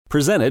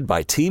Presented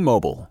by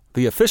T-Mobile,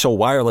 the official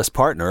wireless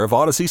partner of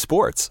Odyssey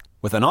Sports.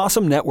 With an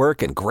awesome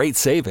network and great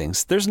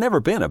savings, there's never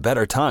been a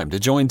better time to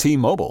join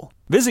T-Mobile.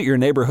 Visit your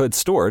neighborhood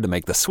store to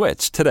make the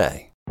switch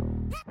today.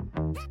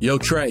 Yo,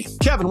 Trey.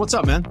 Kevin, what's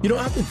up, man? You know,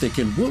 I've been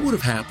thinking, what would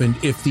have happened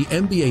if the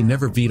NBA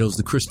never vetoes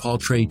the Chris Paul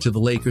trade to the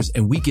Lakers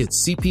and we get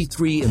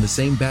CP3 in the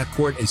same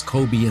backcourt as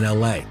Kobe in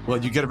LA?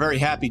 Well, you get a very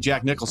happy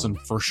Jack Nicholson,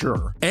 for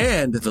sure.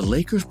 And the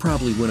Lakers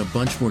probably win a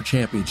bunch more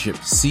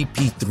championships.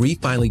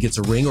 CP3 finally gets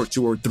a ring or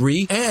two or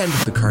three, and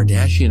the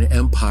Kardashian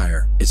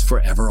empire is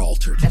forever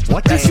altered.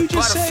 What did you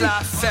just say?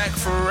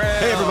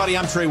 Hey, everybody,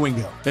 I'm Trey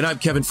Wingo. And I'm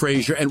Kevin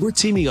Frazier, and we're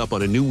teaming up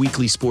on a new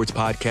weekly sports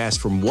podcast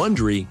from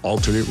Wondery,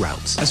 Alternate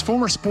Routes. As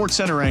former Sports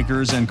Center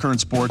anchors and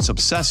current sports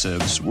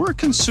obsessives, we're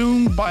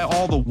consumed by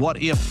all the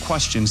what-if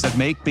questions that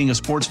make being a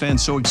sports fan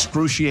so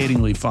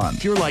excruciatingly fun.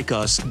 If you're like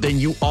us, then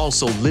you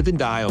also live and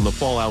die on the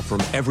fallout from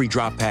every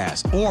drop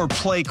pass. Or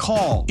play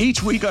call.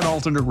 Each week on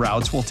Alternate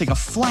Routes, we'll take a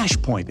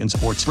flashpoint in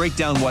sports, break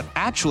down what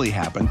actually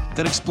happened,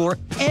 then explore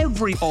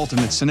every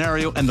alternate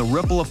scenario and the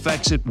ripple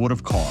effects it would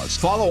have caused.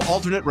 Follow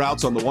Alternate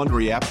Routes on the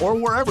Wondery app or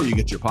wherever you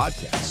get your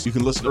podcasts. You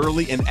can listen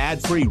early and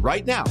ad-free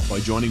right now by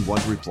joining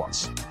Wondery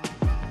Plus.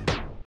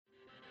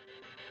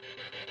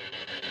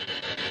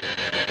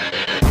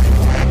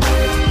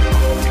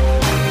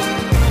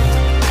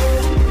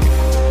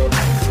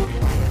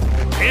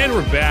 And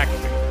we're back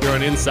here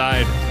on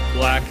Inside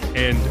Black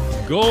and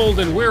Gold,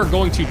 and we're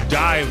going to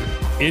dive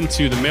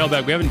into the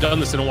mailbag. We haven't done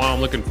this in a while.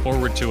 I'm looking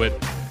forward to it.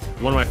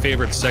 One of my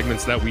favorite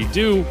segments that we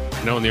do.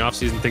 You know, in the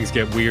offseason, things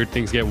get weird,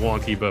 things get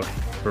wonky, but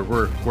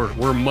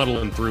we're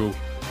muddling through.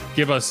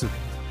 Give us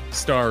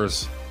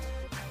stars,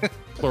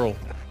 plural.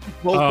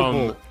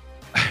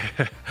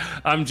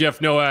 I'm Jeff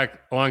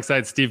Nowak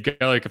alongside Steve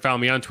Geller. You can follow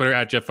me on Twitter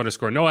at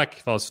Jeff_Nowak.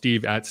 Follow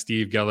Steve at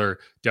Steve Geller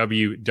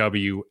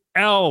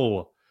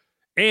WWL.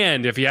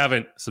 And if you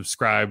haven't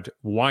subscribed,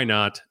 why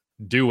not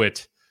do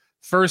it?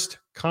 First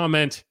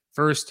comment,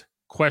 first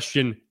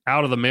question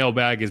out of the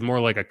mailbag is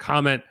more like a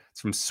comment. It's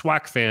from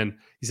Swack Fan.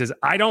 He says,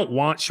 I don't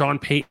want Sean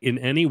Payton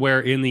anywhere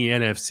in the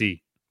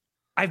NFC.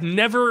 I've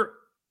never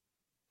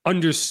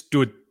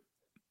understood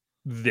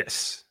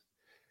this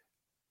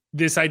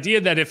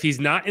idea that if he's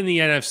not in the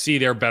NFC,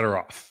 they're better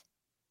off.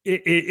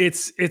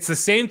 It's the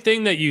same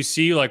thing that you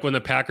see like when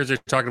the Packers are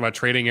talking about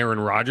trading Aaron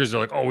Rodgers. They're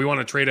like, oh, we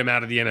want to trade him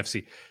out of the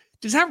NFC.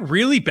 Does that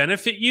really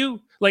benefit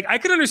you? Like, I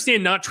can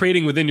understand not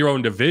trading within your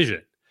own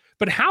division,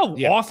 but how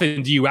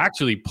often do you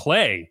actually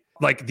play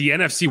like the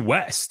NFC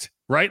West,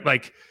 right?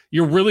 Like,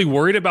 you're really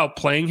worried about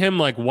playing him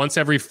like once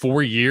every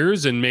 4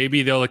 years, and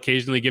maybe they'll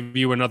occasionally give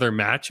you another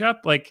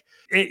matchup. Like,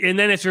 and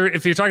then if you're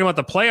talking about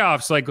the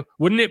playoffs, like,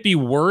 wouldn't it be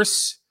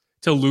worse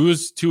to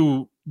lose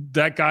to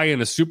that guy in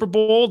the Super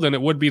Bowl than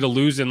it would be to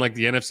lose in like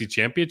the NFC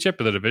Championship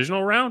or the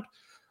divisional round?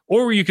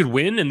 Or you could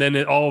win and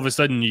then all of a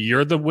sudden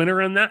you're the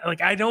winner in that.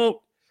 Like, I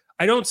don't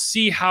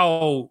see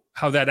how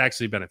that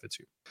actually benefits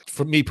you.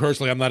 For me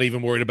personally, I'm not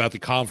even worried about the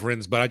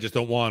conference, but I just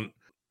don't want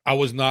 – I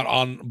was not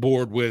on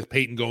board with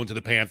Peyton going to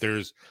the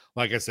Panthers.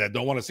 Like I said,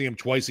 don't want to see him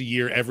twice a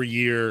year, every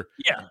year.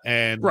 Yeah,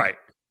 and right.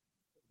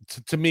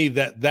 To me,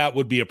 that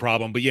would be a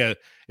problem. But, yeah,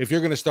 if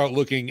you're going to start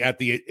looking at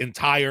the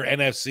entire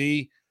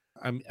NFC,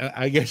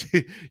 I guess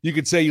you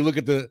could say you look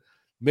at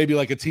maybe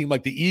like a team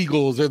like the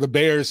Eagles or the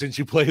Bears, since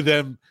you play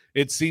them,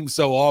 it seems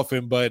so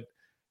often, but –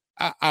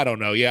 I don't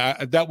know.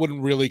 Yeah, that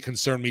wouldn't really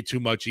concern me too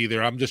much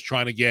either. I'm just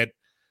trying to get,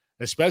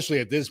 especially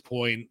at this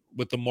point,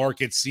 with the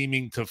market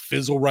seeming to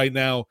fizzle right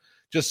now,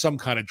 just some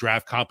kind of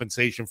draft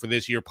compensation for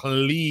this year.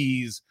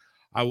 Please.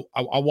 I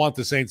want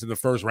the Saints in the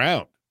first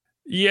round.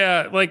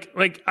 Yeah, like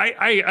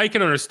I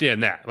can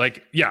understand that.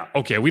 Like, yeah,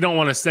 okay, we don't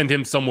want to send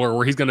him somewhere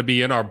where he's going to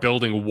be in our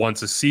building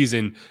once a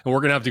season and we're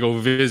going to have to go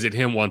visit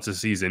him once a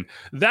season.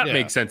 That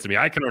makes sense to me.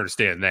 I can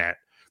understand that.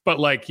 But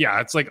like, yeah,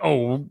 it's like,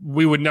 oh,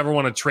 we would never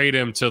want to trade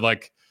him to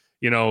like,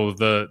 you know,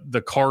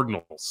 the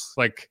Cardinals.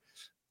 Like,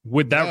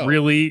 would that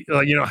really,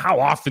 how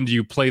often do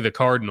you play the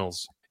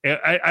Cardinals?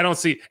 I don't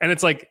see. And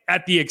it's like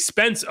at the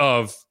expense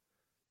of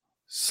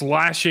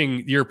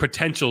slashing your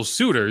potential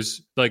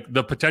suitors, like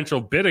the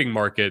potential bidding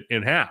market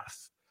in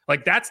half.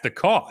 Like, that's the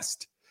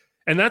cost.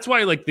 And that's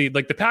why like the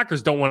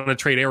Packers don't want to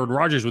trade Aaron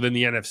Rodgers within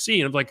the NFC.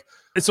 And I'm like,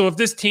 so if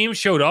this team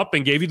showed up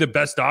and gave you the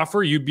best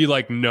offer, you'd be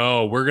like,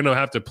 no, we're going to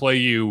have to play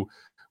you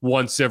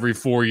once every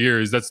 4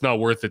 years. That's not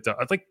worth it.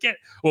 It's like,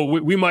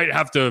 we might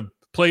have to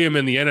play him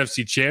in the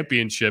NFC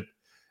Championship.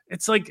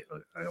 It's like,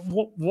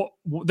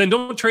 then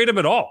don't trade him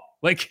at all.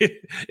 Like,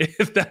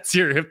 if that's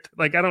it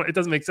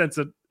doesn't make sense.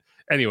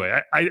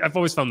 Anyway, I've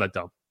always found that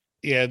dumb.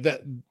 Yeah,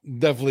 that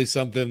definitely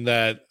something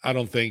that I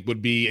don't think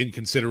would be in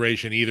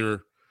consideration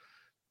either,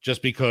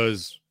 just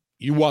because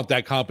you want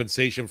that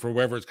compensation for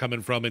wherever it's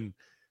coming from, and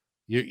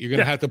you're going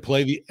to have to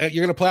play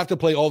you're going to have to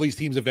play all these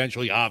teams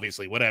eventually,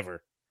 obviously,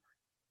 whatever.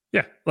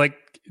 Yeah, like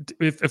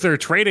if they're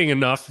trading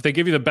enough, if they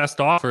give you the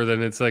best offer,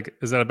 then it's like,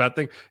 is that a bad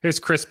thing?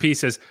 Here's Chris P.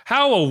 says,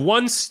 how a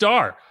 1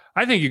 star?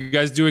 I think you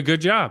guys do a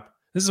good job.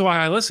 This is why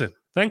I listen.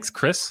 Thanks,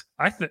 Chris.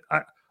 I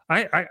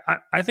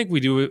think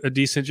we do a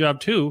decent job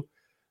too.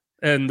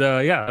 And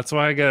that's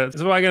why I get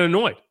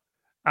annoyed.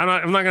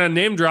 I'm not going to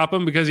name drop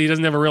him because he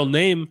doesn't have a real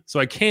name, so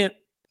I can't.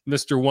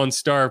 Mr.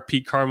 1-star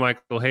Pete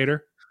Carmichael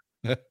hater.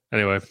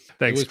 Anyway,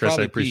 thanks, Chris.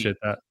 I appreciate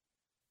that.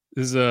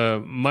 This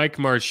is Mike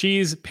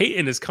Marchese.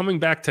 Peyton is coming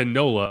back to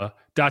NOLA. ...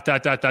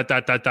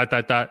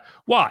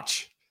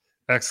 Watch!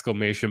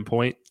 Exclamation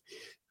point.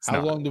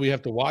 How long do we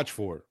have to watch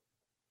for?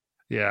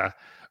 Yeah.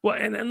 Well,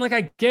 and like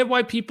I get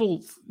why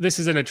this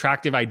is an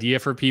attractive idea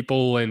for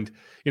people, and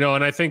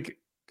and I think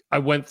I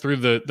went through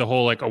the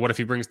whole like, oh, what if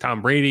he brings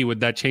Tom Brady?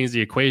 Would that change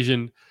the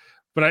equation?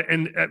 But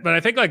I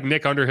think like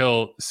Nick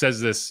Underhill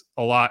says this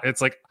a lot. It's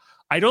like,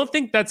 I don't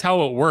think that's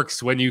how it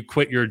works when you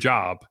quit your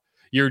job.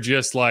 You're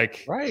just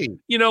like, right.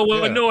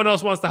 When no one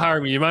else wants to hire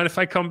me, you mind if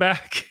I come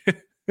back?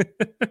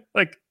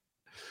 Like,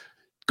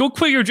 go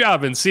quit your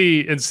job and see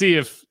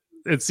if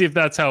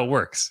that's how it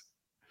works.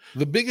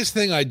 The biggest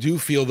thing I do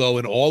feel though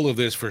in all of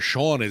this for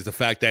Sean is the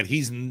fact that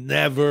he's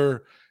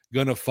never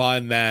going to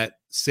find that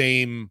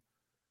same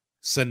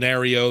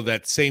scenario,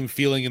 that same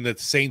feeling in the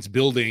Saints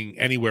building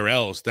anywhere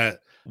else. That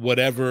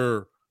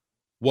whatever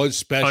was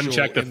special,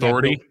 unchecked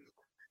authority,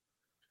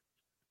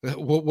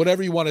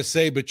 whatever you want to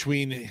say,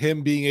 between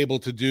him being able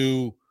to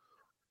do,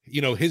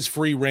 his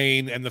free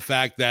reign and the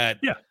fact that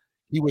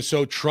he was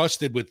so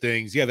trusted with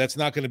things. Yeah, that's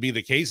not going to be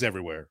the case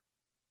everywhere.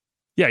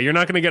 Yeah, you're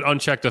not going to get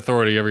unchecked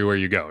authority everywhere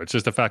you go. It's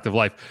just a fact of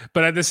life.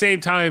 But at the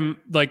same time,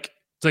 like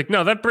it's like,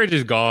 no, that bridge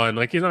is gone.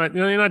 Like you're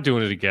not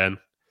doing it again.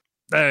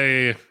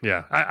 I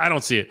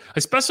don't see it,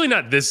 especially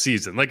not this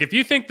season. Like if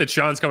you think that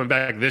Sean's coming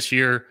back this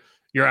year,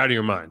 you're out of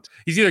your mind.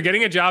 He's either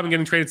getting a job and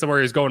getting traded somewhere,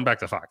 or he's going back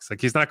to Fox. Like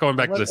he's not going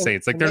back to the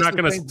Saints. Like they're not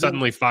going to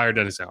suddenly fire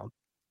Dennis Allen.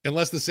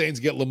 Unless the Saints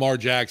get Lamar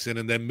Jackson,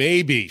 and then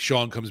maybe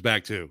Sean comes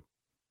back too.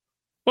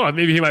 Well,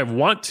 maybe he might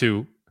want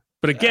to,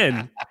 but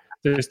again,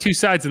 there's two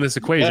sides in this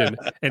equation.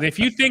 And if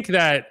you think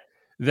that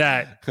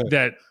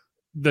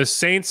the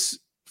Saints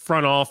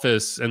front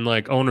office and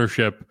like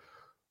ownership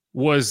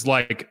was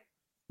like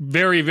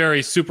very,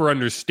 very super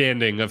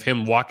understanding of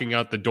him walking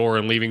out the door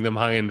and leaving them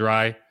high and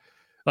dry,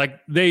 like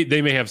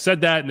they may have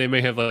said that and they may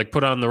have like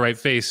put on the right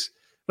face.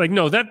 Like,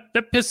 no,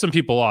 that pissed some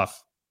people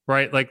off,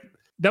 right? Like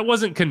that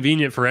wasn't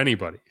convenient for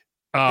anybody.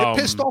 It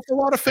pissed off a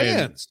lot of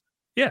fans.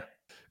 No,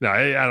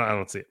 I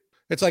don't see it.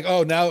 It's like,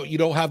 oh, now you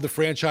don't have the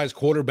franchise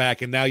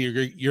quarterback, and now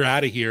you're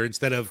out of here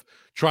instead of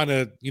trying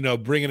to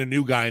bring in a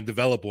new guy and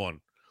develop one,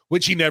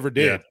 which he never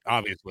did,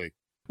 obviously.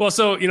 Well,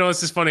 so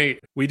it's just funny.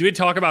 We did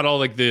talk about all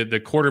like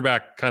the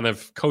quarterback kind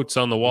of coats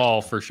on the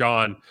wall for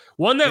Sean.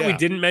 One that we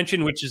didn't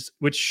mention,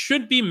 which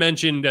should be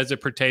mentioned as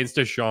it pertains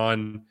to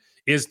Sean,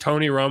 is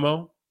Tony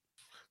Romo.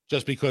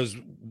 Just because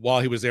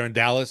while he was there in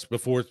Dallas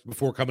before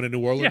coming to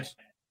New Orleans,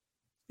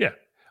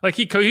 like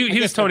he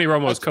was Tony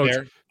Romo's coach,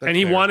 and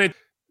he wanted.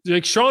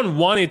 Like Sean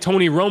wanted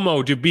Tony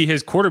Romo to be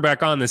his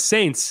quarterback on the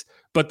Saints,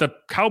 but the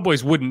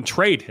Cowboys wouldn't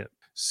trade him.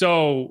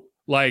 So,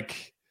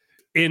 like,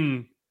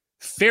 in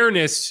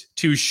fairness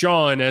to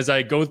Sean, as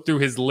I go through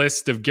his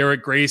list of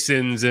Garrett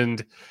Graysons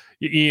and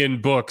Ian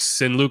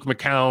Books and Luke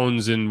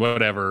McCowns and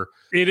whatever,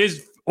 it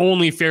is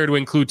only fair to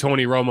include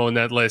Tony Romo in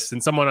that list.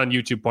 And someone on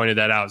YouTube pointed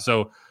that out.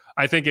 So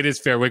I think it is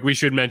fair. Like we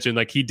should mention,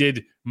 like he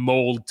did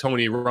mold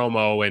Tony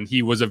Romo, and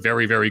he was a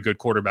very, very good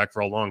quarterback for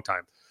a long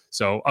time.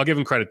 So I'll give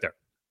him credit there.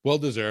 Well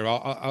deserved.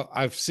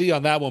 I see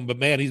on that one, but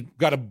man, he's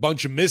got a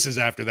bunch of misses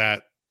after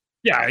that.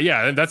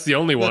 Yeah, and that's the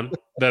only one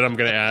that I'm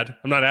going to add.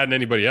 I'm not adding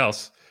anybody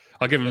else.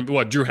 I'll give him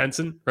Drew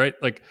Henson, right?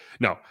 Like,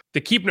 no.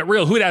 The Keeping It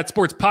Real Who Dat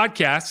Sports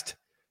podcast.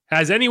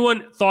 Has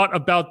anyone thought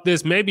about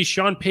this? Maybe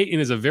Sean Payton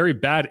is a very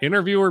bad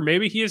interviewer.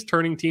 Maybe he is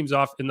turning teams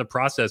off in the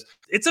process.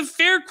 It's a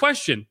fair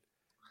question.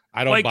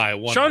 I don't buy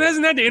it. Sean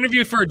hasn't had to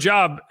interview for a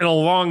job in a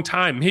long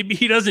time. Maybe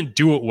he doesn't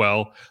do it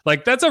well.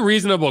 Like that's a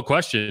reasonable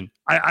question.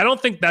 I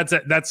don't think that's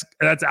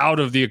out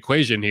of the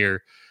equation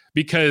here,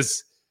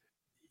 because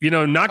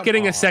not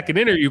getting a second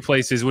interview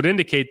places would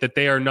indicate that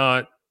they are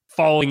not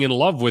falling in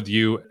love with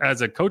you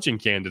as a coaching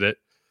candidate.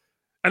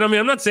 And I mean,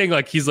 I'm not saying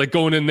like he's like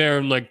going in there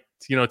and like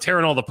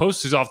tearing all the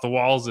posters off the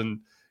walls and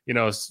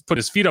put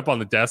his feet up on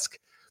the desk,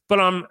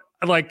 but I'm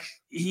like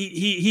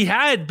he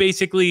had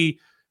basically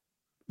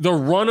the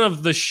run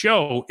of the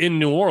show in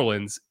New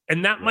Orleans,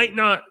 and that might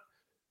not,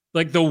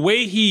 like the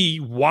way he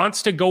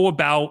wants to go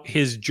about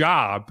his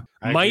job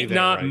might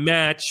not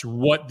match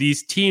what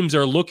these teams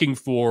are looking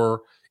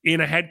for in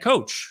a head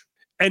coach,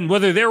 and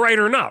whether they're right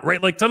or not,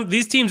 right? Like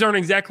these teams aren't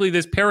exactly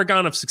this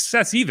paragon of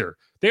success either.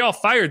 They all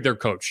fired their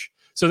coach,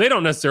 so they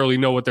don't necessarily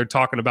know what they're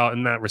talking about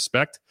in that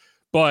respect.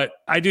 But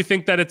I do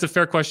think that it's a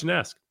fair question to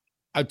ask.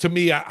 To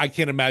me, I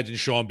can't imagine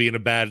Sean being a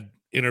bad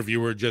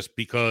interviewer just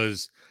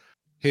because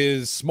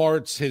his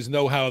smarts, his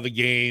know-how of the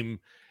game,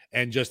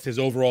 and just his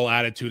overall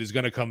attitude is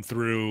going to come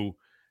through.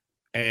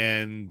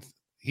 And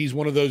he's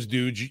one of those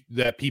dudes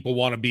that people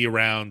want to be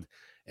around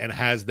and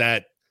has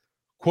that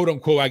quote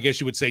unquote, I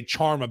guess you would say,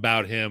 charm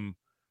about him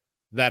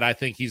that I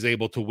think he's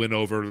able to win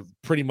over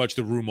pretty much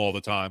the room all the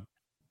time.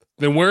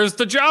 Then where's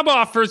the job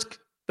offers?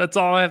 That's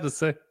all I have to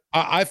say.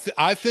 I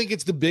think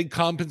it's the big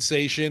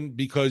compensation,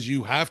 because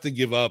you have to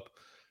give up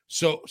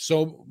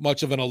so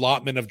much of an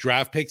allotment of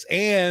draft picks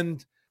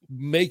and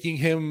making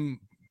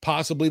him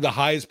possibly the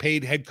highest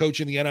paid head coach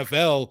in the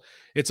NFL.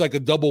 It's like a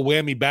double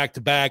whammy back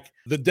to back.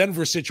 The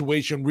Denver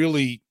situation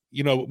really,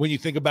 when you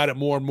think about it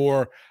more and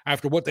more,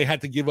 after what they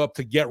had to give up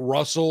to get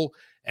Russell,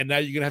 and now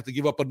you're going to have to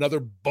give up another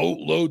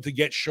boatload to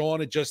get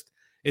Sean.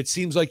 It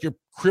seems like you're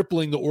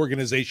crippling the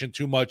organization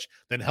too much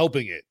than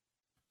helping it.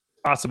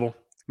 Possible.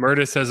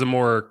 Murtis has a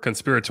more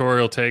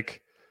conspiratorial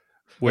take,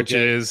 which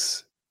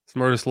is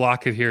Murtis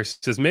Lockett here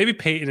says maybe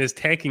Payton is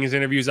tanking his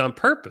interviews on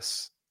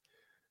purpose.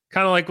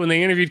 Kind of like when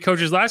they interviewed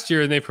coaches last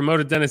year and they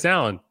promoted Dennis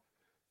Allen.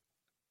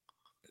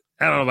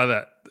 I don't know about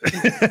that.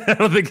 I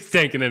don't think he's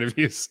tanking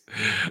interviews.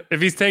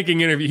 If he's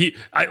tanking interviews,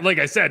 like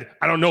I said,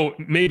 I don't know.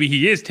 Maybe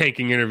he is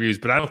tanking interviews,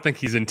 but I don't think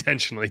he's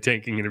intentionally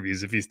tanking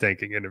interviews if he's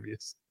tanking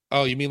interviews.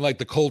 Oh, you mean like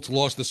the Colts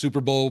lost the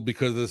Super Bowl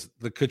because of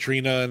the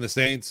Katrina and the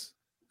Saints?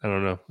 I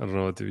don't know. I don't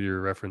know what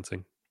you're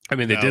referencing. I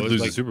mean, they did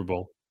lose the Super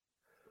Bowl.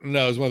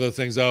 No, it was one of those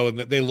things. Oh, and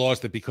they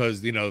lost it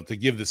because, to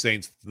give the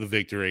Saints the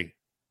victory.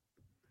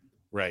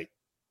 Right.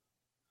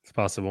 It's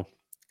possible.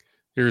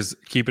 Here's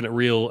keeping it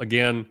real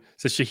again.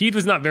 Says Shaheed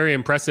was not very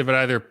impressive at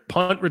either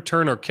punt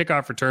return or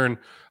kickoff return.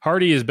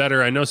 Hardy is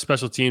better. I know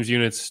special teams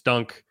units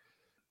stunk.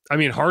 I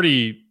mean,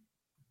 Hardy,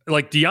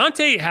 like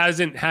Deontay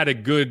hasn't had a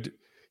good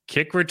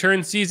kick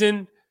return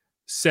season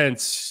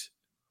since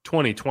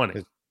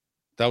 2020.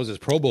 That was his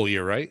Pro Bowl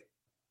year, right?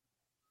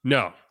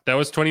 No, that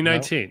was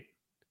 2019.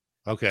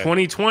 No? Okay.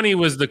 2020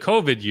 was the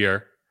COVID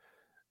year,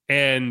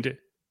 and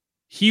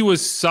he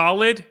was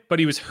solid, but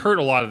he was hurt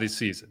a lot of the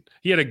season.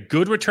 He had a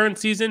good return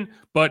season,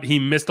 but he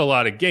missed a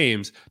lot of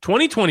games.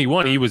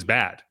 2021, he was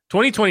bad.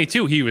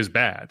 2022, he was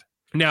bad.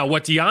 Now,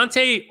 what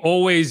Deontay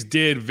always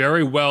did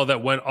very well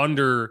that went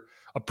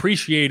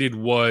underappreciated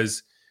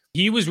was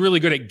he was really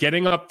good at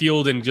getting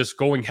upfield and just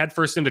going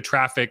headfirst into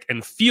traffic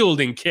and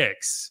fielding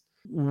kicks,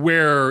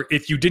 where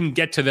if you didn't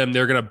get to them,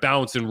 they're going to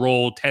bounce and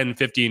roll 10,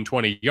 15,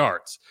 20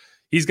 yards.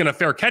 He's going to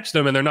fair catch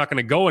them and they're not going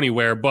to go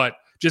anywhere, but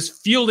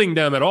just fielding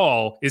them at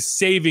all is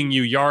saving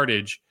you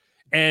yardage.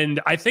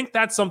 And I think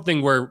that's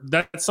something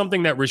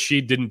that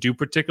Rashid didn't do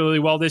particularly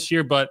well this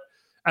year. But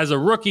as a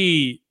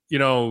rookie, you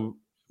don't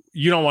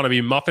want to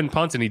be muffing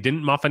punts, and he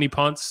didn't muff any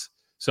punts.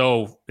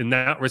 So in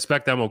that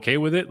respect, I'm okay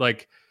with it.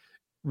 Like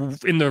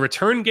in the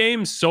return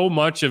game, so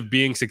much of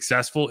being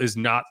successful is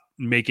not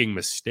making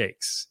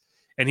mistakes.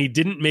 And he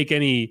didn't make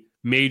any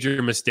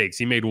major mistakes.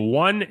 He made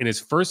one in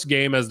his first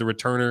game as the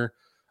returner.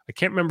 I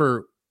can't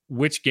remember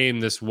which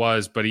game this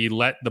was, but he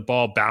let the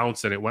ball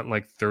bounce and it went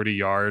like 30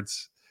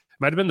 yards.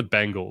 Might have been the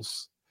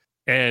Bengals.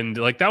 And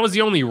like that was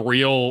the only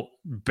real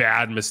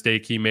bad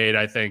mistake he made,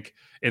 I think,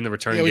 in the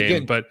return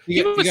game. But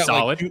he was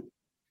solid. Like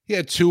he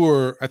had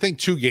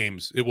two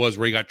games it was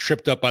where he got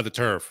tripped up by the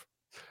turf.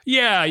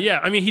 Yeah.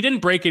 I mean, he didn't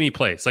break any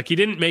plays. Like he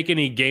didn't make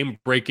any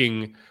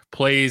game-breaking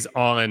plays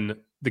in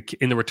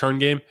the return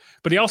game,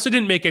 but he also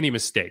didn't make any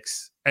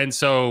mistakes. And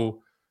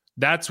so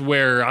that's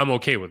where I'm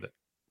okay with it.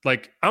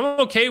 Like I'm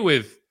okay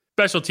with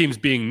special teams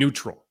being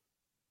neutral,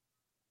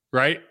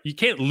 right? You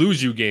can't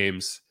lose you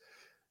games.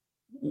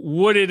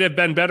 Would it have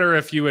been better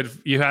if you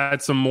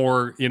had some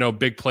more,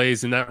 big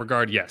plays in that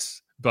regard?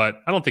 Yes,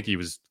 but I don't think he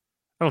was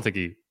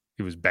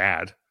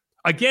bad.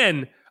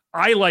 Again,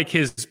 I like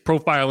his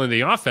profile in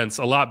the offense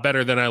a lot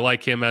better than I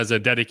like him as a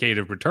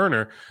dedicated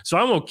returner. So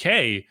I'm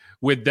okay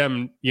with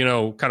them,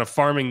 kind of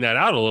farming that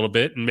out a little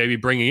bit and maybe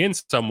bringing in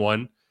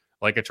someone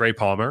like a Trey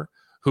Palmer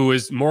who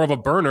is more of a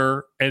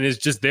burner and is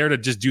just there to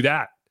just do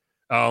that.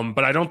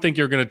 But I don't think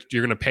you're gonna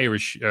pay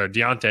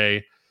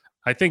Deontay.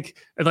 I think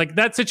like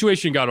that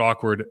situation got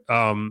awkward,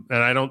 and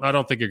I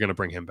don't think you're going to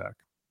bring him back.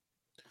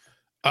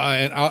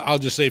 And I'll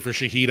just say for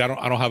Shaheed, I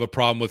don't have a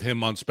problem with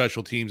him on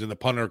special teams in the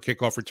punter or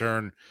kickoff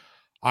return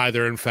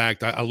either. In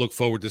fact, I look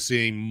forward to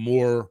seeing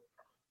more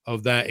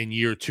of that in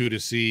year 2 to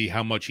see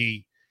how much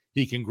he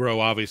can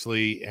grow,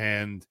 obviously,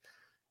 and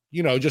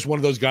just one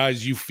of those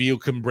guys you feel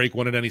can break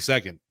one at any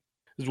second.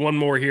 There's one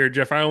more here.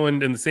 Jeff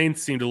Ireland and the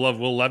Saints seem to love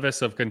Will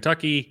Levis of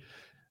Kentucky.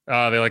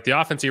 They like the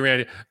offense he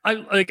ran. I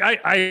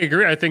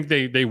agree. I think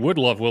they would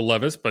love Will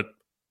Levis, but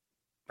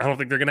I don't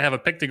think they're going to have a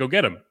pick to go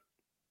get him.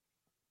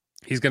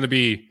 He's going to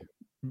be,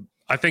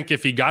 I think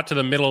if he got to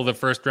the middle of the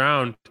first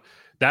round,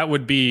 that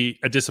would be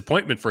a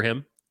disappointment for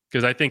him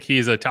because I think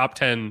he's a top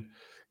 10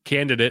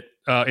 candidate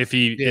if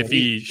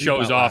he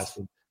shows off.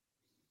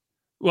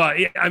 Well,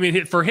 I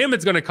mean, for him,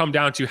 it's going to come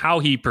down to how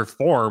he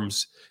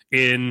performs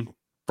in,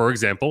 for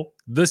example,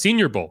 the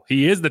Senior Bowl.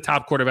 He is the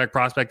top quarterback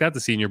prospect at the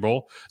Senior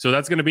Bowl. So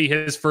that's going to be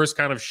his first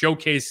kind of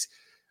showcase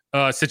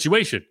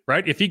situation,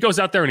 right? If he goes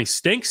out there and he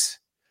stinks,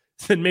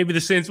 then maybe the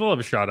Saints will have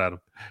a shot at him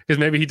because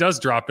maybe he does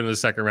drop into the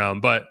second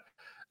round. But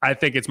I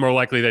think it's more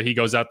likely that he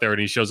goes out there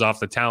and he shows off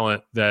the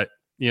talent that,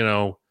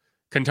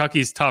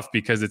 Kentucky's tough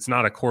because it's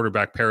not a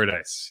quarterback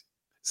paradise.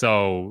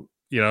 So,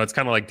 it's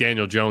kind of like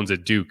Daniel Jones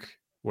at Duke,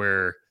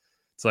 where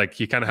it's like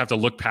you kind of have to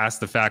look past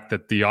the fact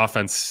that the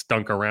offense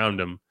stunk around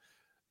him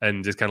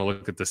and just kind of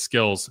look at the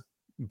skills.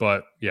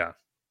 But yeah,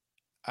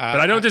 but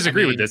I don't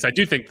disagree with this. I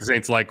do think the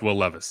Saints like Will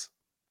Levis.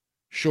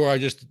 Sure. I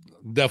just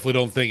definitely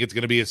don't think it's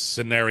going to be a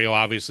scenario,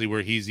 obviously,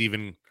 where he's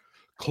even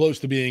close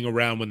to being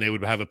around when they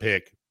would have a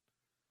pick.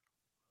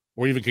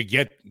 or even could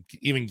get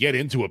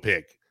into a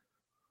pick.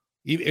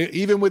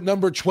 Even with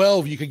number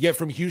 12, you could get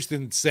from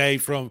Houston, say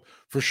for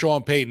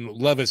Sean Payton,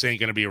 Levis ain't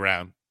going to be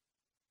around.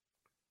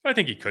 I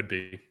think he could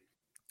be.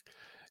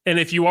 And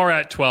if you are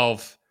at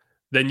 12,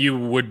 then you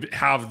would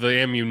have the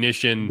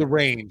ammunition, the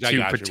range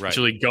to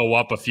potentially go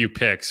up a few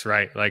picks,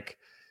 right? Like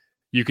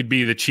you could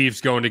be the Chiefs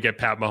going to get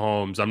Pat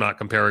Mahomes. I'm not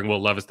comparing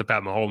Will Levis to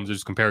Pat Mahomes,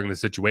 just comparing the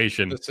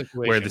situation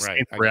where the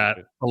Saints were at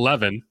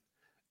 11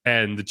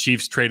 and the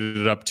Chiefs traded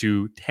it up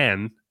to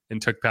 10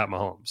 and took Pat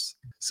Mahomes.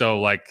 So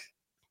like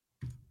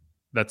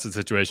that's the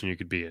situation you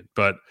could be in.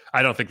 But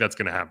I don't think that's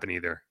going to happen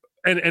either.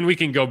 And we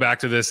can go back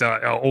to this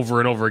over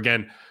and over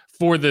again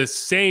for the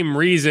same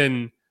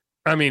reason.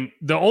 I mean,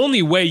 the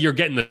only way you're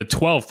getting the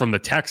 12 from the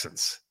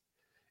Texans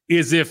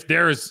is if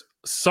there's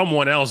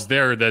someone else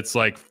there that's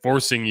like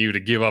forcing you to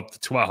give up the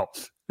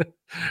 12,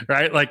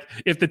 right? Like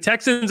if the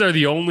Texans are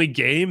the only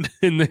game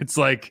and it's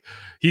like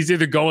he's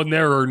either going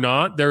there or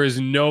not, there is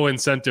no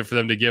incentive for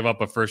them to give up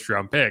a first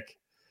round pick.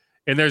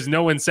 And there's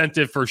no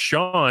incentive for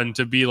Sean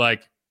to be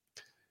like,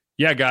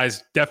 yeah,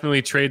 guys,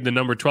 definitely trade the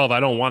number 12. I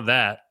don't want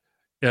that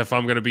if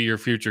I'm going to be your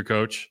future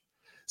coach.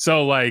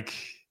 So like,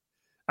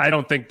 I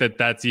don't think that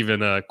that's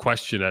even a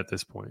question at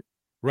this point.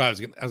 Right. I was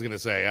going to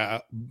say,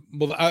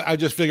 I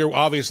just figure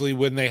obviously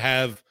when they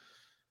have,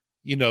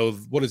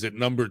 what is it,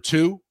 number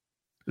 2?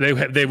 They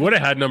would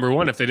have had number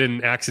 1 if they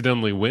didn't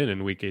accidentally win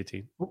in week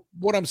 18.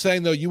 What I'm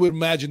saying though, you would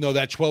imagine though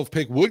that 12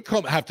 pick would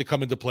have to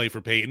come into play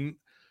for Peyton.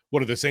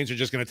 What, are the Saints are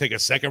just going to take a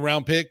second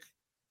round pick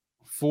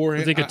for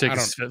him? I think it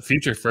takes a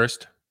future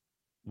first.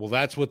 Well,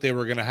 that's what they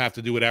were going to have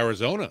to do with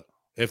Arizona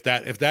if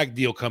that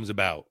deal comes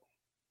about.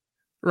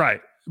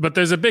 Right. But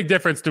there's a big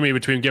difference to me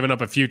between giving up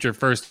a future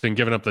first and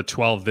giving up the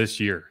 12 this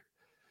year,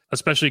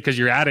 especially because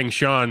you're adding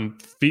Sean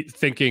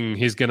thinking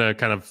he's going to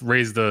kind of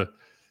raise the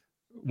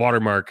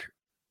watermark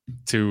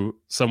to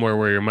somewhere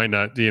where you might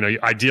not,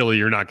 ideally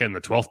you're not getting the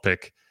 12th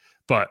pick,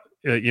 but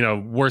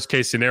worst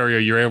case scenario,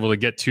 you're able to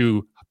get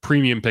 2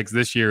 premium picks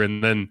this year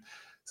and then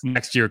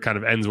next year kind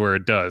of ends where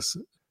it does.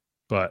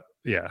 But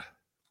yeah,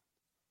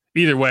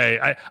 either way,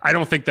 I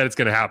don't think that it's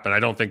going to happen.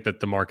 I don't think that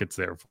the market's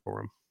there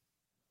for him.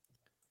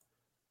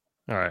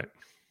 All right.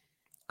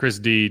 Chris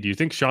D, do you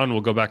think Sean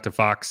will go back to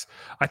Fox?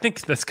 I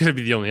think that's going to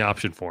be the only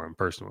option for him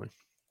personally.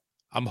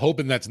 I'm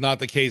hoping that's not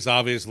the case,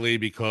 obviously,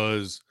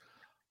 because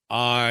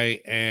I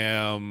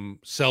am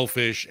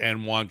selfish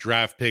and want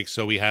draft picks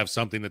so we have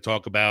something to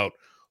talk about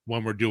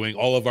when we're doing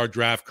all of our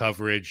draft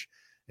coverage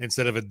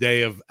instead of a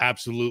day of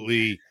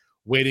absolutely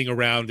waiting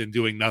around and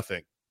doing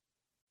nothing.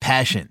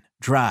 Passion,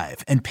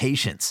 drive, and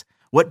patience.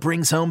 What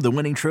brings home the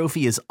winning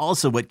trophy is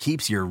also what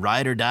keeps your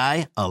ride or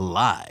die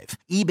alive.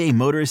 eBay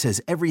Motors has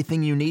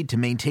everything you need to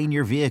maintain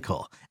your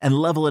vehicle and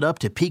level it up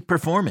to peak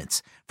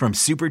performance, from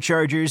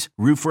superchargers,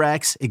 roof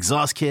racks,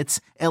 exhaust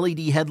kits, LED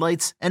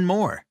headlights, and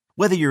more.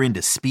 Whether you're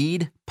into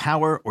speed,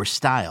 power, or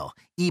style,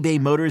 eBay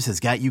Motors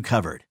has got you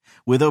covered.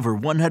 With over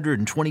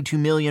 122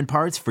 million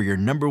parts for your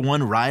number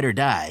one ride or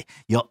die,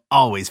 you'll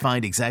always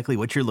find exactly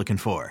what you're looking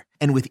for.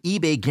 And with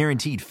eBay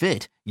Guaranteed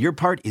Fit, your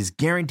part is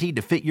guaranteed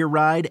to fit your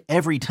ride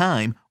every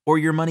time or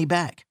your money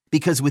back.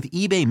 Because with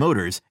eBay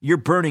Motors, you're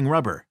burning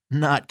rubber,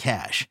 not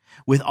cash.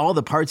 With all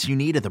the parts you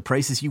need at the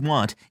prices you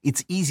want,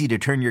 it's easy to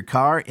turn your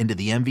car into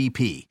the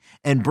MVP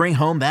and bring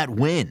home that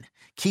win.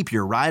 Keep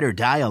your ride or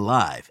die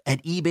alive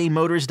at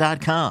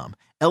ebaymotors.com.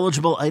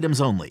 Eligible items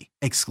only.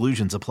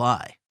 Exclusions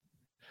apply.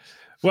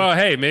 Well,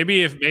 hey,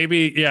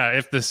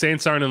 if the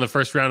Saints aren't in the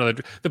first round of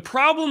the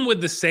problem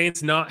with the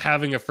Saints not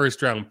having a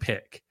first round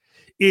pick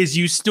is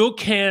you still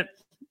can't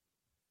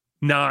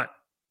not,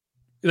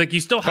 like, you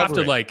still have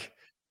to like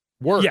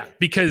work. Yeah,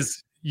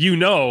 because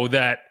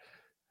that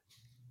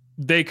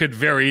they could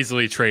very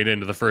easily trade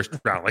into the first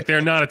round. Like,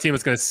 they're not a team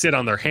that's going to sit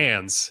on their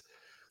hands.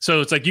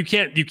 So it's like you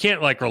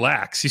can't like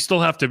relax. You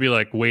still have to be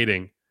like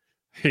waiting,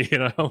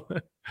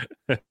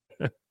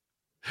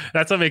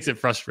 That's what makes it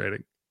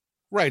frustrating.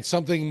 Right.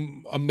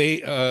 Something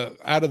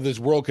out of this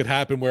world could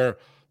happen where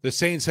the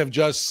Saints have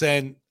just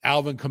sent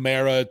Alvin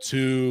Kamara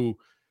to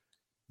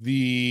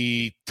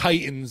the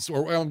Titans,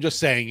 or I'm just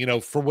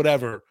saying, for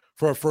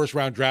a first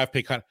round draft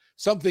pick.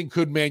 Something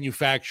could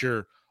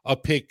manufacture a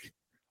pick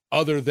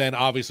other than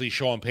obviously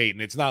Sean Payton.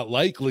 It's not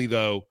likely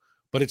though,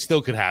 but it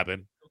still could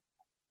happen.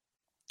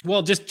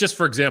 Well, just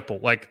for example,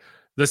 like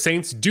the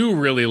Saints do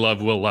really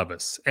love Will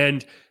Levis,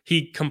 and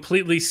he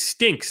completely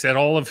stinks at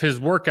all of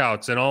his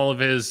workouts and all of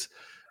his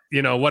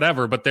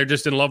whatever, but they're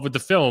just in love with the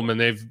film, and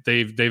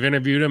they've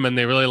interviewed him and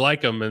they really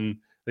like him. And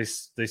they,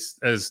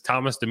 as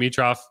Thomas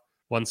Dimitroff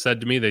once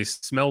said to me, they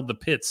smelled the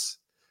pits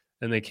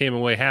and they came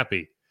away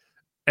happy.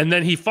 And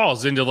then he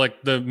falls into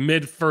like the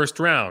mid first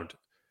round.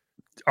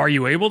 Are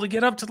you able to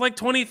get up to like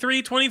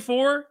 23,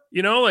 24?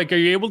 Like, are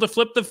you able to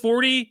flip the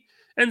 40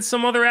 and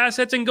some other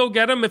assets and go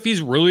get him if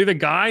he's really the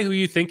guy who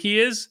you think he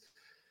is?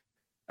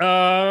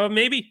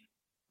 Maybe.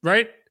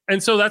 Right.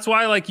 And so that's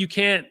why, like, you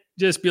can't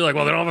just be like,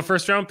 well, they don't have a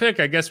first round pick.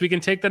 I guess we can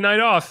take the night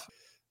off.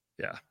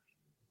 Yeah.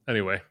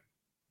 Anyway,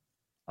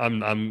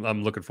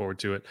 I'm looking forward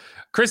to it.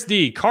 Chris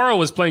D. Carl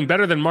was playing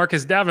better than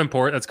Marcus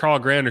Davenport. That's Carl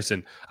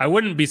Granderson. I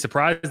wouldn't be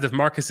surprised if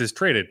Marcus is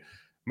traded.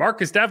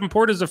 Marcus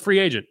Davenport is a free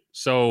agent,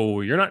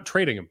 so you're not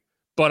trading him.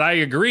 But I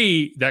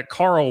agree that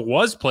Carl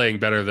was playing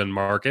better than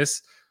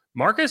Marcus.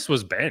 Marcus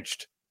was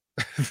benched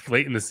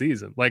late in the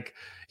season. Like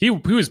he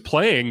was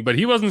playing, but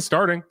he wasn't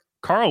starting.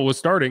 Carl was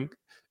starting.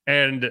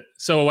 And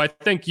so I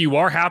think you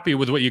are happy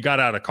with what you got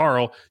out of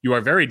Carl. You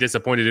are very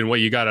disappointed in what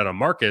you got out of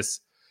Marcus.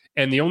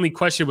 And the only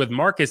question with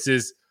Marcus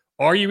is,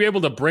 are you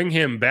able to bring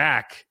him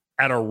back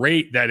at a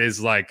rate that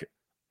is like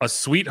a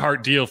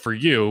sweetheart deal for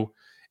you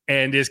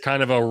and is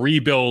kind of a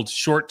rebuild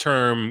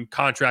short-term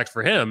contract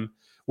for him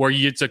where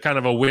it's a kind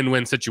of a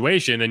win-win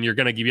situation and you're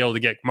going to be able to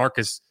get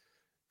Marcus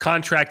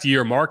contract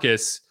year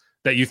Marcus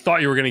that you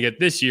thought you were going to get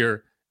this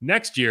year,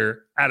 next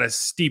year at a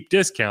steep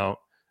discount,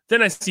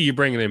 then I see you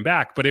bringing him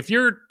back. But if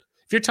you're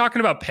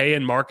talking about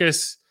paying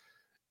Marcus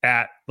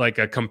at like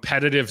a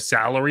competitive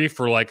salary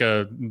for like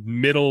a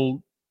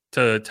middle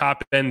to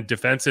top end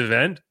defensive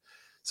end,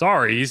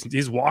 sorry,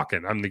 he's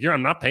walking. I'm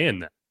not paying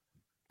that.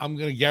 I'm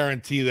going to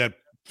guarantee that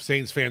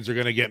Saints fans are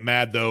going to get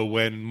mad though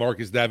when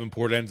Marcus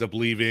Davenport ends up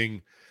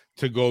leaving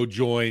to go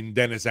join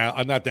Ryan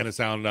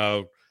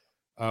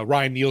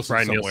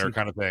Nielsen somewhere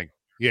kind of thing.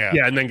 Yeah,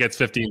 and then gets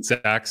 15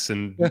 sacks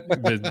and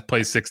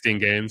plays 16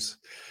 games.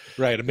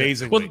 Right,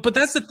 amazing. Well, but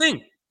that's the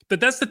thing.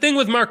 That's the thing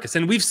with Marcus,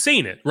 and we've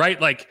seen it,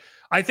 right? Like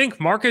I think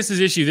Marcus's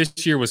issue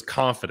this year was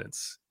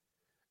confidence.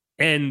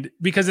 And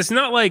because it's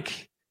not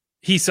like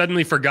he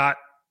suddenly forgot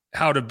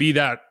how to be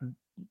that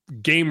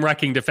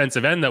game-wrecking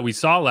defensive end that we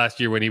saw last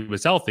year when he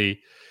was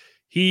healthy.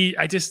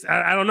 I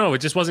don't know. It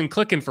just wasn't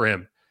clicking for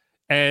him.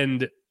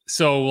 And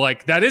so,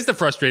 like, that is the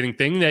frustrating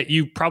thing that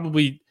you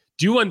probably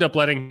do end up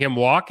letting him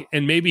walk.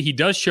 And maybe he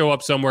does show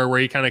up somewhere where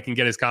he kind of can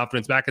get his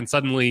confidence back. And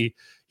suddenly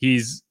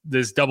he's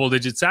this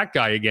double-digit sack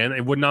guy again.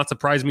 It would not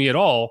surprise me at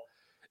all.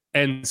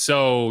 And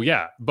so,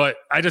 yeah, but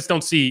I just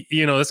don't see,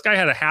 this guy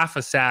had a half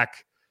a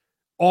sack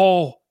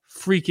all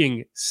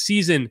freaking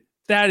season.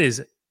 That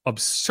is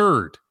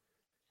absurd.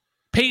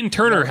 Peyton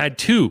Turner had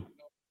 2.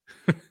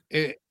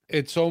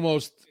 It's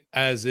almost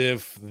as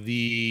if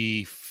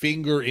the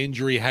finger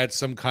injury had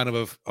some kind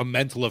of a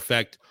mental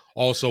effect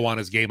also on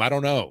his game. I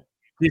don't know.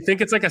 Do you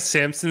think it's like a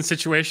Samson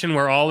situation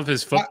where all of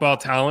his football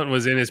talent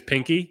was in his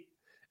pinky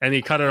and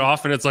he cut it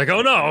off and it's like,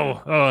 oh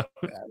no.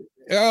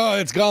 Oh,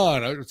 it's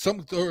gone.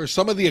 Or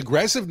some of the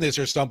aggressiveness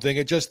or something.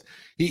 It just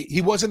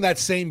he wasn't that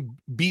same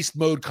beast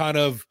mode kind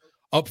of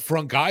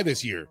upfront guy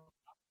this year.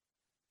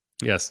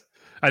 Yes.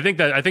 I think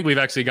we've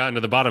actually gotten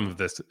to the bottom of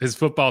this. His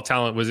football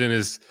talent was in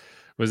his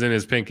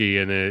pinky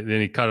and then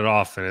he cut it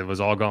off and it was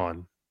all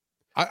gone.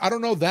 I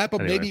don't know that,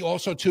 but anyway. Maybe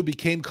also too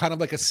became kind of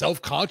like a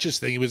self-conscious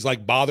thing. He was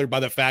like bothered by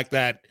the fact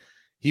that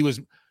he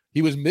was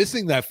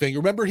missing that finger.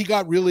 Remember, he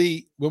got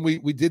really, when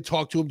we did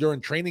talk to him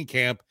during training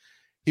camp,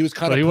 he was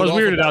kind of, he was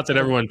weirded out that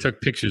everyone took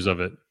pictures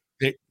of it.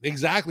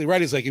 Exactly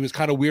right. It's like he was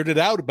kind of weirded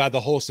out about the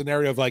whole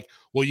scenario of like,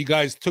 well, you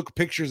guys took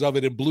pictures of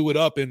it and blew it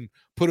up and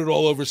put it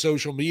all over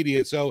social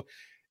media. So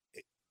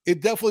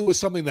it definitely was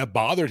something that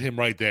bothered him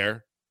right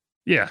there.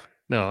 Yeah,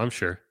 no, I'm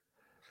sure.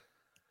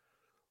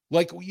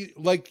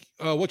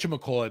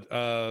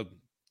 Whatchamacallit,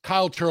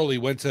 Kyle Turley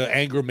went to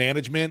anger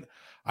management.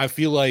 I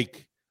feel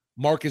like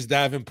Marcus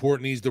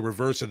Davenport needs the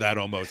reverse of that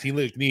almost. He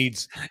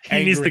needs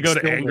to go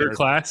to anger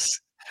class.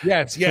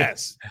 Yes. Yeah,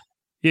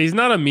 he's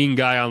not a mean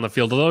guy on the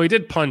field, although he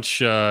did punch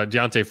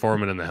Deontay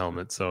Foreman in the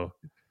helmet. So,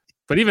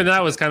 but even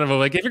that was kind of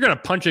like, if you're going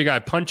to punch a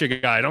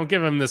guy. Don't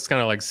give him this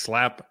kind of like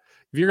slap.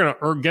 If you're going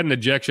to get an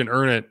ejection,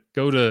 earn it.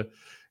 Go to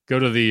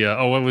the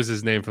what was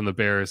his name from the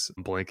Bears?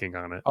 I'm blanking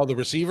on it. Oh, the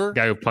receiver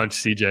guy who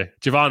punched CJ,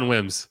 Javon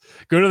Wims.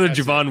 Go to the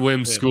Javon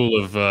Wims school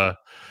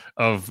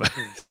of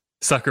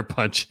sucker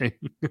punching.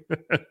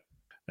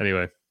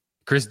 Anyway,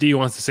 Chris D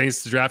wants the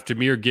Saints to draft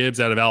Jahmyr Gibbs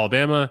out of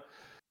Alabama.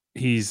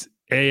 He's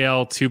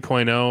AL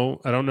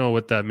 2.0. I don't know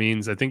what that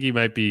means. I think he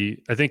might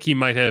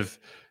have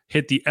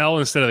hit the L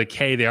instead of the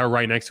K. They are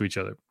right next to each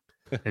other.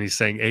 And he's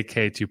saying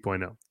AK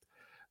 2.0.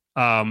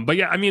 But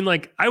yeah, I mean,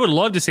 like, I would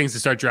love the Saints to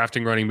start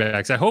drafting running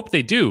backs. I hope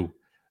they do,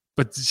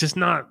 but it's just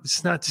not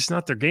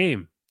their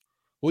game.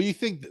 Well, you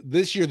think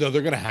this year though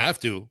they're going to have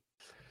to?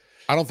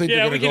 I don't think.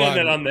 Yeah, they're we can end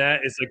it on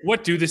that. It's like,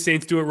 what do the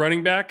Saints do at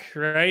running back,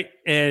 right?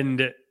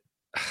 And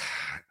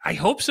I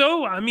hope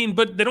so. I mean,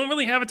 but they don't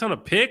really have a ton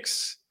of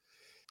picks.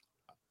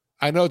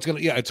 I know it's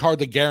it's hard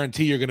to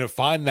guarantee you're gonna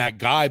find that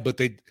guy, but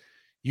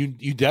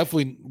you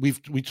definitely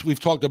we've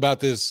talked about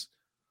this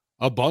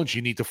a bunch.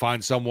 You need to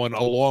find someone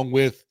along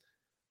with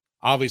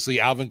obviously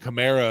Alvin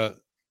Kamara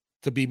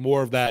to be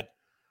more of that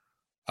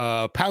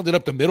pounded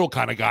up the middle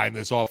kind of guy in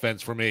this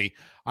offense for me.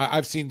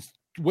 I've seen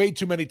way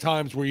too many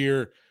times where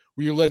you're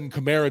letting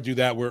Kamara do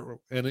that,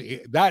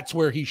 that's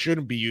where he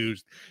shouldn't be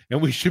used,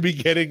 and we should be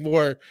getting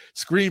more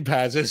screen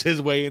passes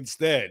his way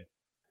instead.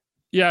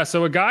 Yeah,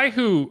 so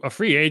a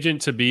free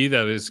agent to be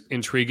that is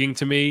intriguing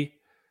to me,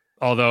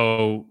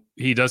 although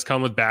he does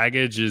come with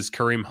baggage, is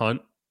Kareem Hunt.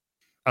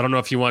 I don't know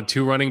if you want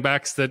 2 running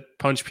backs that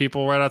punch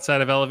people right outside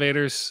of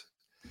elevators.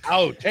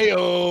 Oh,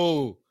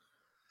 Teo.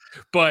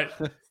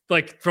 But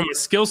like from a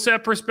skill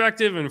set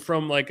perspective and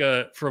from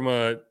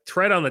a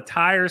tread on the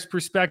tires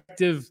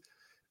perspective.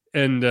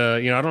 And,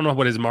 I don't know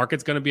what his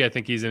market's going to be. I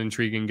think he's an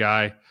intriguing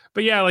guy.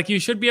 But yeah, like you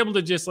should be able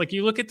to just like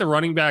you look at the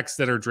running backs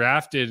that are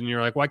drafted and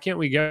you're like, why can't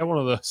we get one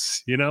of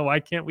those? Why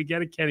can't we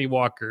get a Kenny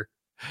Walker?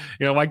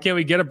 Why can't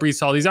we get a Breece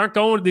Hall?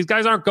 These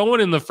guys aren't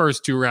going in the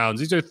first 2 rounds.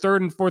 These are 3rd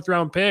and 4th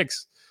round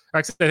picks.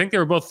 Actually, I think they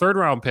were both 3rd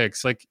round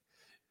picks. Like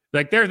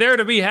they're there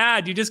to be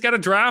had. You just got to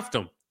draft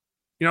them.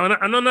 And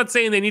I'm not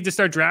saying they need to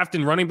start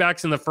drafting running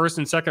backs in the 1st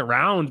and 2nd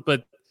round,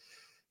 but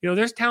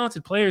there's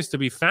talented players to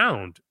be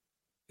found,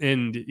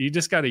 and you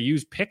just got to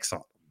use picks on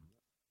them.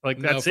 Like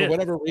that's it. For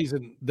whatever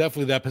reason,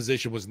 definitely that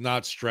position was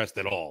not stressed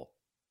at all.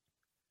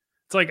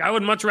 It's like I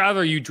would much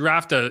rather you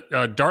draft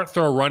a dart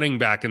throw running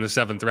back in the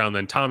 7th round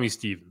than Tommy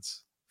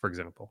Stevens, for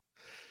example.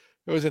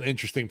 It was an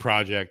interesting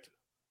project.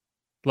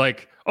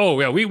 Like, oh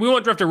yeah, we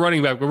won't draft a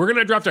running back, but we're going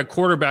to draft a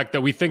quarterback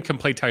that we think can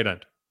play tight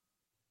end.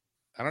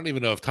 I don't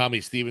even know if Tommy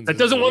Stevens that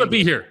doesn't want to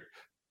be here.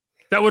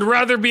 That would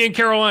rather be in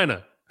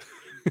Carolina.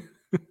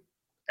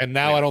 And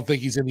now I don't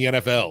think he's in the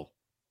NFL.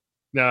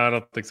 No, I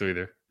don't think so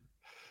either.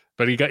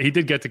 But he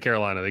did get to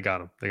Carolina. They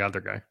got him. They got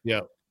their guy. Yeah.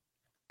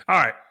 All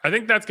right. I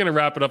think that's going to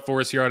wrap it up for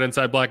us here on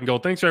Inside Black and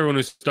Gold. Thanks for everyone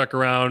who stuck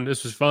around.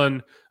 This was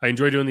fun. I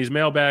enjoy doing these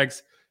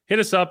mailbags. Hit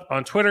us up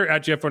on Twitter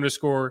at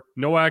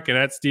Jeff_Nowak and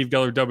at Steve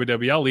Geller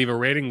WWL. Leave a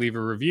rating, leave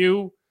a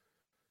review.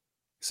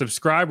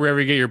 Subscribe wherever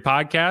you get your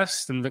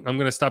podcasts. And I'm going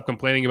to stop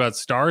complaining about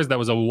stars. That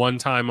was a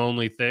one-time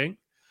only thing.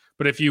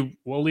 But if you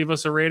will leave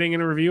us a rating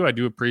and a review, I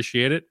do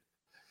appreciate it.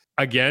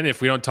 Again,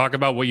 if we don't talk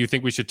about what you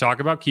think we should talk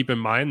about, keep in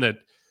mind that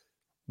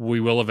we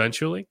will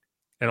eventually.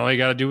 And all you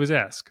got to do is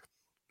ask.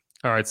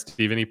 All right,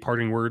 Steve, any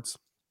parting words?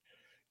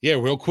 Yeah,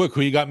 real quick,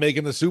 who you got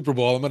making the Super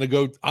Bowl? I'm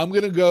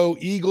gonna go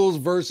Eagles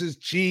versus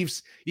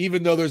Chiefs,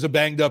 even though there's a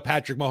banged up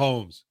Patrick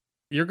Mahomes.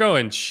 You're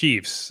going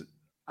Chiefs.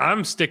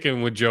 I'm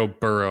sticking with Joe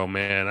Burrow,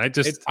 man. I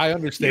understand.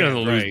 He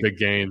doesn't lose big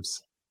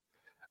games.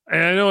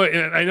 And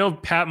I know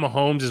Pat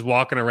Mahomes is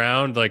walking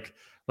around like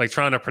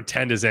trying to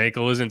pretend his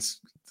ankle isn't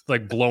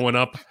like blowing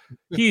up.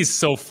 He's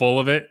so full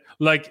of it.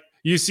 Like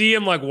you see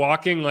him like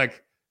walking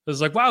like it's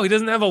like, wow, he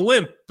doesn't have a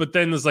limp. But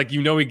then it's like,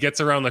 he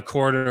gets around the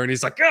corner and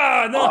he's like,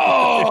 no.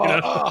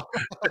 Oh!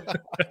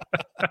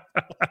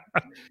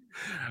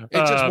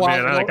 It's just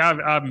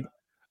man,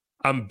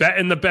 I'm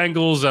betting the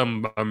Bengals.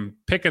 I'm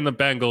picking the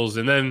Bengals.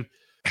 And then,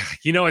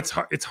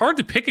 it's hard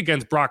to pick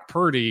against Brock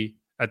Purdy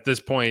at this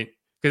point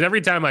because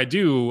every time I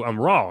do, I'm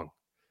wrong.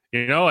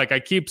 Like I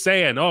keep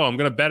saying, I'm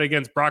going to bet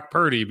against Brock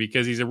Purdy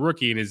because he's a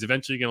rookie and he's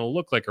eventually going to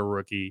look like a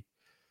rookie.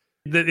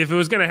 That if it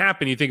was going to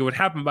happen, you think it would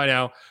happen by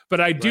now. But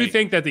I do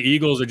think that the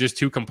Eagles are just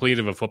too complete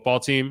of a football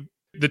team.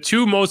 The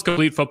 2 most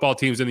complete football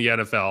teams in the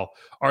NFL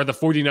are the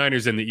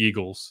 49ers and the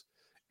Eagles.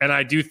 And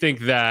I do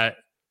think that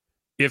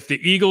if the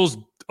Eagles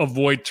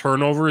avoid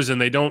turnovers and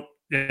they don't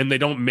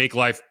make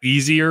life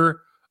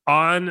easier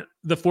on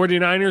the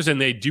 49ers and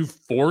they do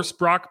force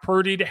Brock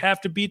Purdy to have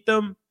to beat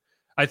them,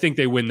 I think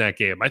they win that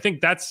game. I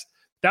think that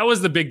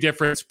was the big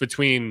difference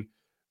between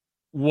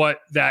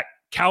what that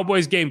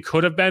Cowboys game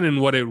could have been and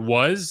what it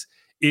was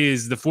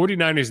is the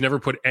 49ers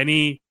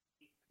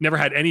never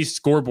had any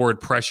scoreboard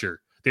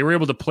pressure. They were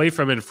able to play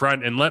from in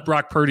front and let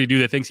Brock Purdy do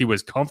the things he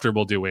was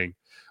comfortable doing.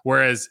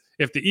 Whereas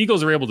if the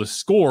Eagles are able to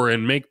score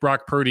and make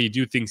Brock Purdy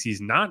do things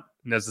he's not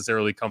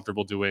necessarily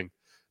comfortable doing,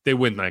 they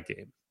win that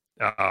game.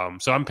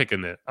 So I'm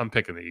picking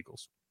the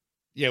Eagles.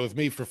 Yeah, with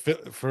me for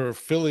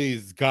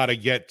Philly's got to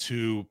get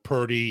to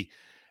Purdy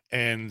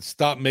and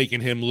stop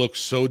making him look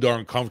so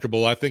darn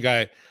comfortable. I think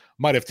I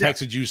might have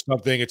texted you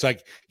something. It's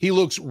like he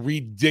looks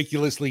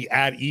ridiculously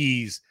at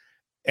ease,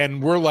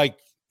 and we're like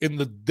in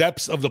the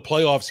depths of the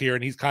playoffs here,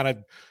 and he's kind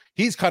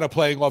of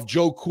playing off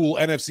Joe Cool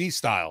NFC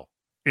style.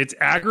 It's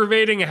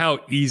aggravating how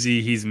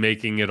easy he's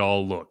making it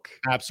all look.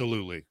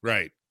 Absolutely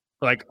right.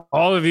 Like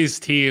all of these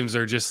teams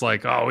are just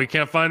like, oh, we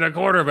can't find a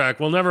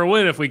quarterback. We'll never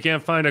win if we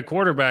can't find a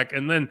quarterback.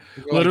 And then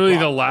literally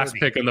the last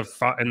pick in the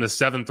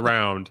 7th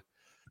round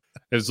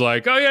is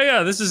like, oh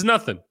yeah, this is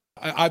nothing.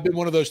 I've been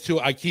one of those too.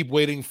 I keep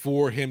waiting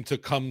for him to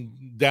come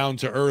down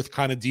to earth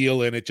kind of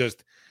deal, and it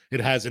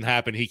hasn't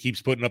happened. He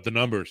keeps putting up the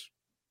numbers.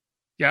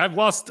 Yeah, I've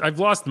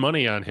lost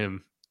money on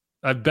him.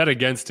 I've bet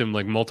against him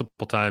like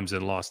multiple times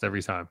and lost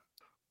every time.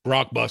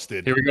 Brock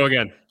busted. Here we go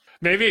again.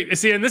 Maybe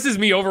see, and this is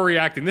me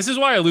overreacting. This is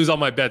why I lose all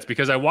my bets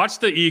because I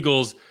watched the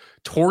Eagles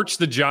torch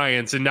the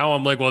Giants, and now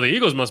I'm like, well, the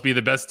Eagles must be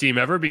the best team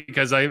ever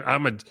because I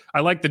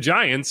like the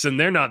Giants and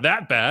they're not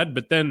that bad.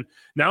 But then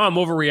now I'm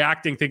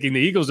overreacting, thinking the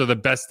Eagles are the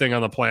best thing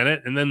on the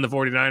planet, and then the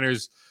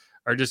 49ers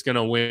are just going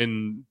to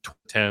win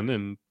 10.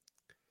 And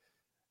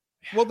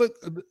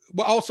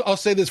I'll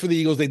say this for the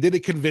Eagles: they did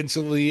it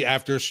convincingly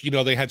after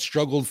they had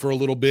struggled for a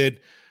little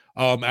bit.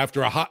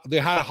 After they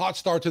had a hot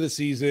start to the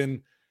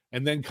season,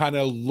 and then kind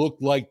of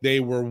looked like they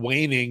were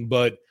waning,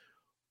 but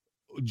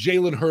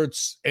Jalen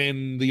Hurts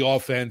and the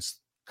offense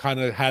kind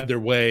of had their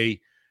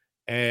way,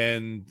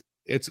 and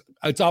it's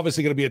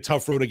obviously going to be a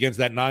tough road against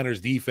that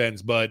Niners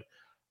defense, but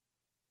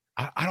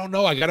I don't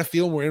know. I got a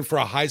feeling we're in for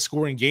a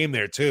high-scoring game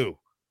there too.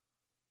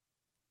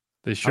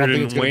 They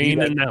shouldn't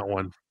wane in that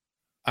one.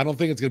 I don't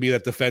think it's going to be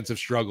that defensive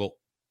struggle.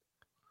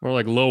 More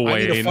like Lil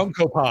Wayne. I need a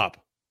Funko Pop.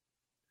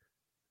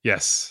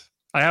 Yes,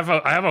 I have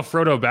a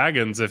Frodo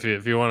Baggins.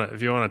 If you want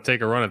to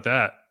take a run at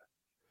that,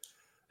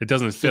 it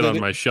doesn't fit on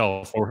my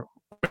shelf or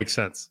makes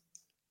sense.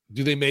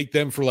 Do they make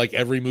them for like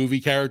every movie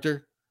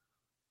character?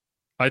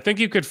 I think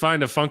you could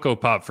find a Funko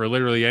Pop for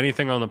literally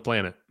anything on the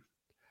planet.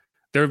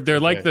 They're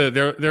like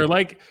they're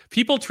like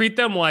people treat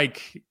them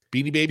like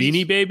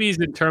Beanie Babies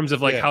in terms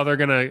of like how they're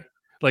gonna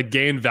like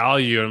gain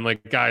value. And I'm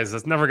like, guys,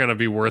 that's never gonna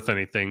be worth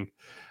anything.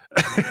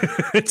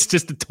 It's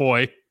just a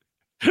toy.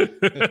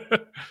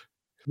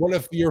 What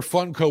if your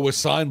Funko was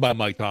signed by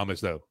Mike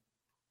Thomas though?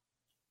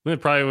 It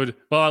probably would.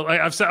 Well,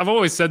 I've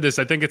always said this.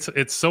 I think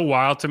it's so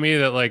wild to me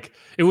that like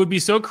it would be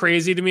so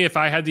crazy to me if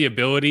I had the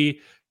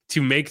ability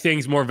to make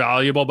things more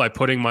valuable by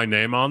putting my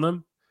name on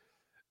them.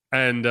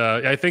 And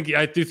I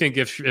do think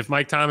if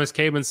Mike Thomas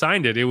came and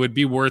signed it, it would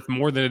be worth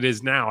more than it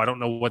is now. I don't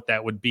know what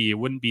that would be. It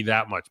wouldn't be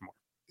that much more.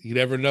 You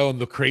never know in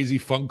the crazy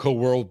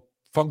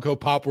Funko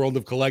Pop world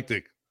of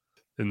collecting.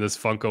 In this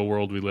Funko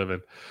world we live in.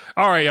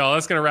 All right, y'all.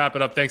 That's gonna wrap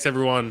it up. Thanks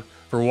everyone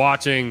for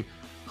watching.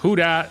 Who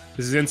Dat?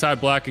 This is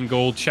Inside Black and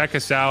Gold. Check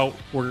us out.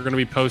 We're going to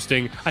be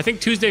posting. I think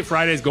Tuesday,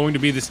 Friday is going to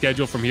be the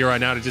schedule from here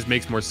on out. It just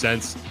makes more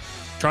sense.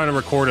 Trying to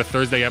record a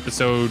Thursday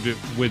episode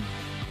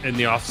in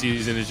the off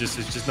season is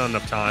just not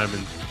enough time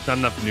and not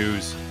enough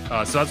news.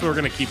 So that's what we're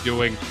going to keep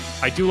doing.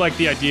 I do like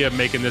the idea of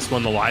making this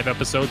one the live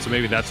episode, so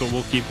maybe that's what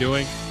we'll keep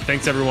doing.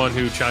 Thanks everyone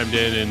who chimed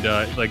in.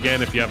 And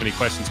again, if you have any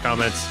questions,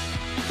 comments,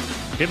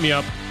 hit me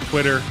up.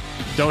 Twitter.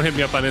 Don't hit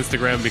me up on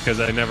Instagram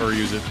because I never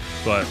use it.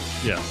 But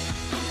yeah.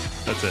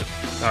 That's it.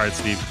 All right,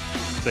 Steve.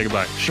 Say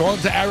goodbye. Sean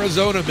to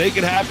Arizona. Make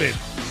it happen.